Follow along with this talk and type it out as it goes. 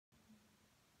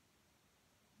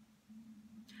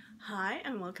Hi,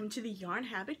 and welcome to the Yarn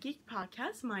Habit Geek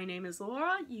podcast. My name is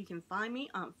Laura. You can find me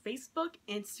on Facebook,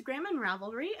 Instagram, and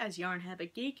Ravelry as Yarn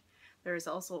Habit Geek. There is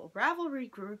also a Ravelry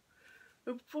group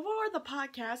for the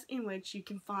podcast in which you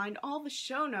can find all the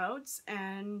show notes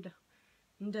and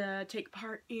take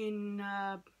part in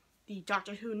the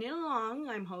Doctor Who Knit Along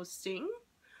I'm hosting,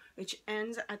 which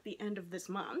ends at the end of this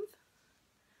month.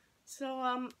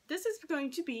 So, this is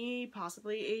going to be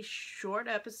possibly a short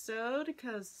episode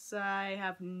because I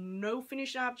have no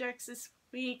finished objects this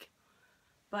week,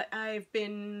 but I've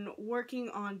been working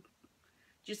on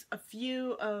just a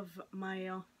few of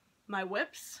my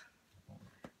whips.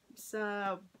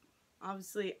 So,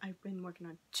 obviously, I've been working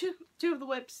on two of the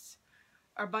whips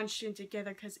are bunched in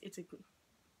together because it's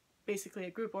basically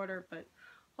a group order, but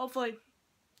hopefully,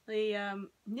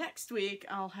 next week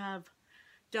I'll have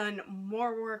done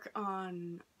more work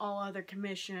on all other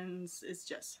commissions. It's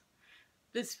just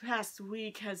this past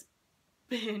week has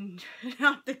been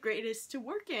not the greatest to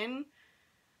work in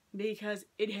because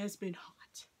it has been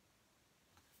hot.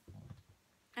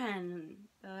 And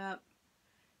now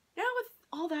with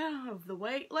all that out of the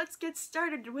way, let's get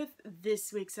started with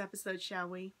this week's episode, shall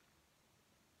we?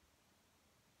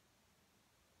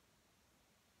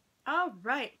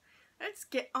 Alright, let's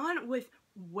get on with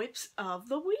Whips of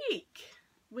the Week,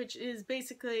 which is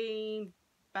basically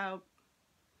about,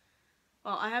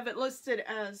 well, I have it listed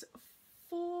as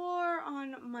 4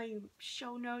 on my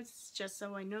show notes, just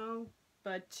so I know,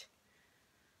 but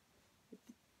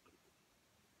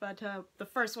the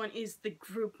first one is the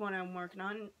group one I'm working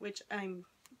on, which I'm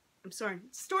storing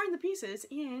the pieces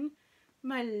in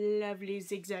my lovely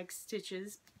Zigzag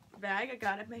Stitches bag. I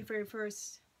got it my very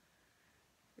first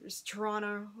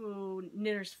Toronto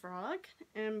Knitter's Frolic,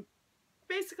 and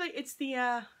basically it's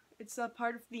a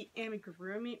part of the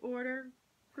amigurumi order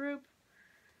group.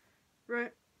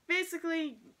 Right.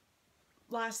 Basically,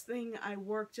 last thing I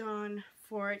worked on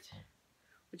for it,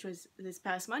 which was this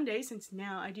past Monday, since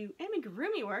now I do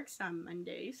amigurumi works on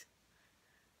Mondays.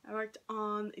 I worked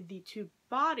on the 2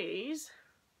 bodies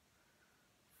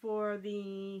for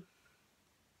 2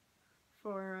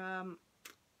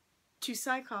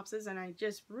 Cyclopses, and I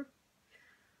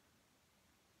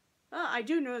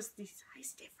do notice the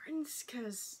size difference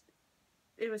because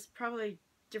it was probably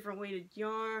different weighted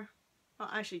yarn. Well,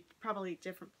 actually, probably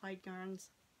different plied yarns.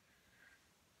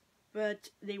 But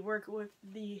they work with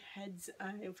the heads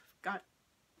I've got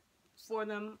for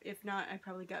them. If not, I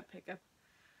probably got to pick up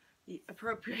the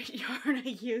appropriate yarn I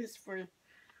use for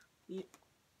the...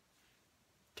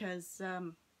 Because,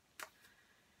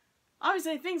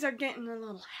 obviously things are getting a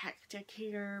little hectic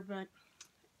here, but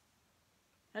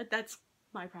that's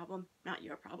my problem, not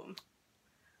your problem.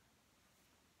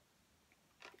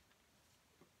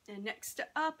 And next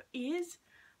up is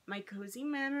my Cozy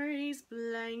Memories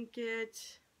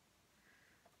blanket.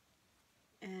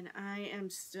 And I am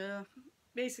still,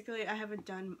 basically I haven't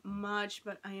done much,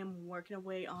 but I am working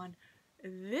away on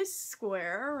this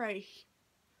square right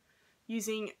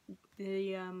using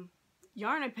the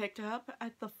yarn I picked up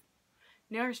at the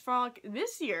Knitter's Frolic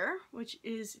this year, which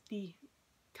is the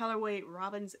colorway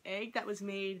Robin's Egg that was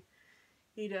made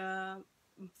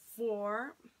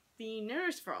for the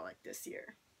Knitter's Frolic this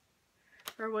year.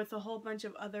 Or with a whole bunch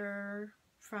of other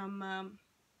from,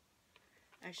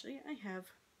 actually I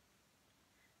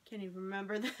can't even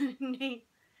remember the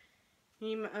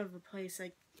name of the place.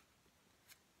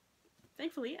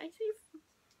 Thankfully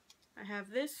I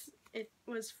have this. It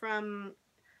was from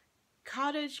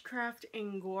Cottage Craft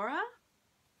Angora,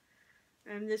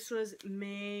 and this was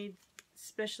made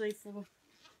especially for,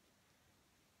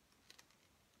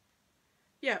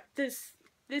 yeah, this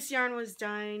yarn was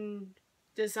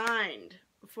designed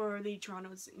for the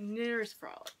Toronto's Knitter's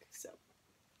Frolic. So,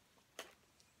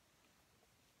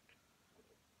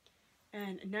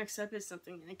 and next up is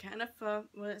something I kind of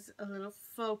was a little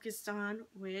focused on,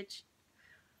 which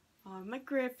are my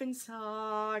Griffin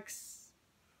socks,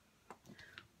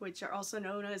 which are also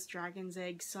known as Dragon's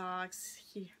Egg socks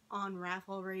here on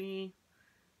Ravelry.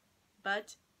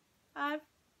 But I've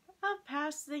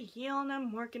passed the heel and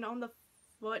I'm working on the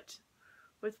foot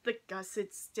with the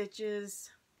gusset stitches.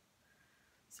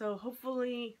 So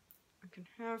hopefully I can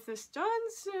have this done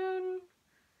soon.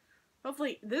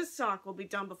 Hopefully this sock will be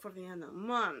done before the end of the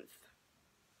month.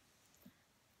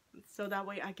 So that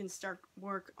way I can start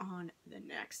work on the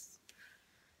next.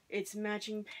 It's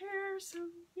matching pair, so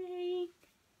yay.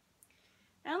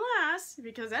 And last,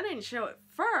 because I didn't show it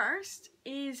first,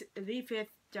 is the 5th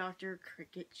Dr.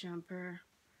 Cricket jumper.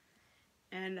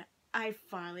 And I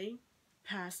finally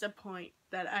passed a point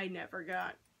that I never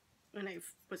got when I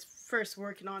was first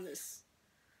working on this,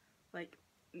 like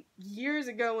years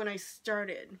ago when I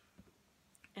started.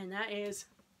 And that is,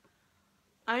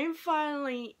 I'm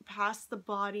finally past the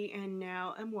body and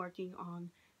now I'm working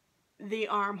on the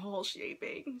armhole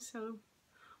shaping. So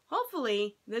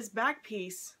hopefully this back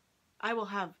piece I will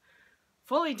have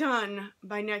fully done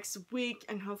by next week,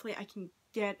 and hopefully I can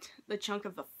get the chunk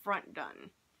of the front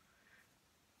done.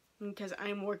 Because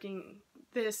I'm working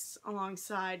this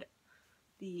alongside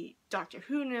the Doctor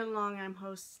Who knit-along I'm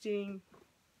hosting.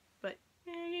 But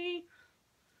yay!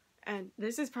 And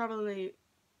this is probably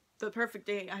the perfect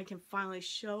day I can finally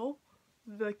show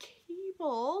the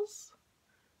cables,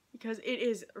 because it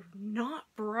is not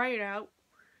bright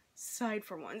outside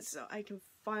for once, so I can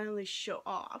finally show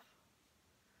off.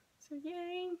 So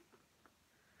yay!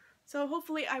 So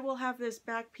hopefully I will have this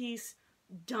back piece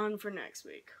done for next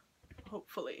week.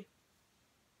 Hopefully.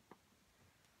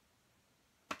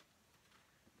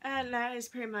 And that is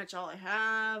pretty much all I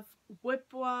have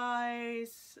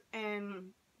whip-wise.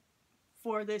 And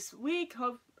for this week,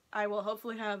 I will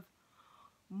hopefully have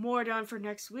more done for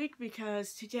next week,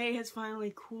 because today has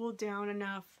finally cooled down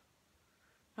enough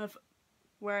of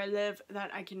where I live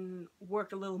that I can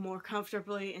work a little more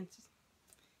comfortably, and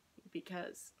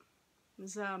because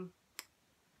it's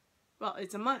well,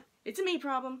 it's a me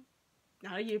problem,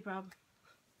 not a you problem,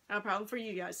 not a problem for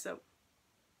you guys. So,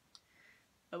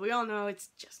 but we all know it's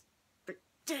just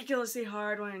ridiculously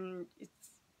hard when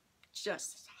it's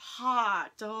just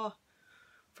hot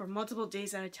for multiple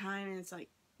days at a time, and it's like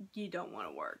you don't want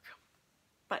to work.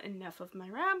 But enough of my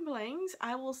ramblings.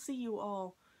 I will see you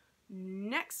all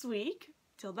next week.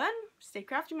 Till then, stay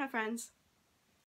crafty, my friends.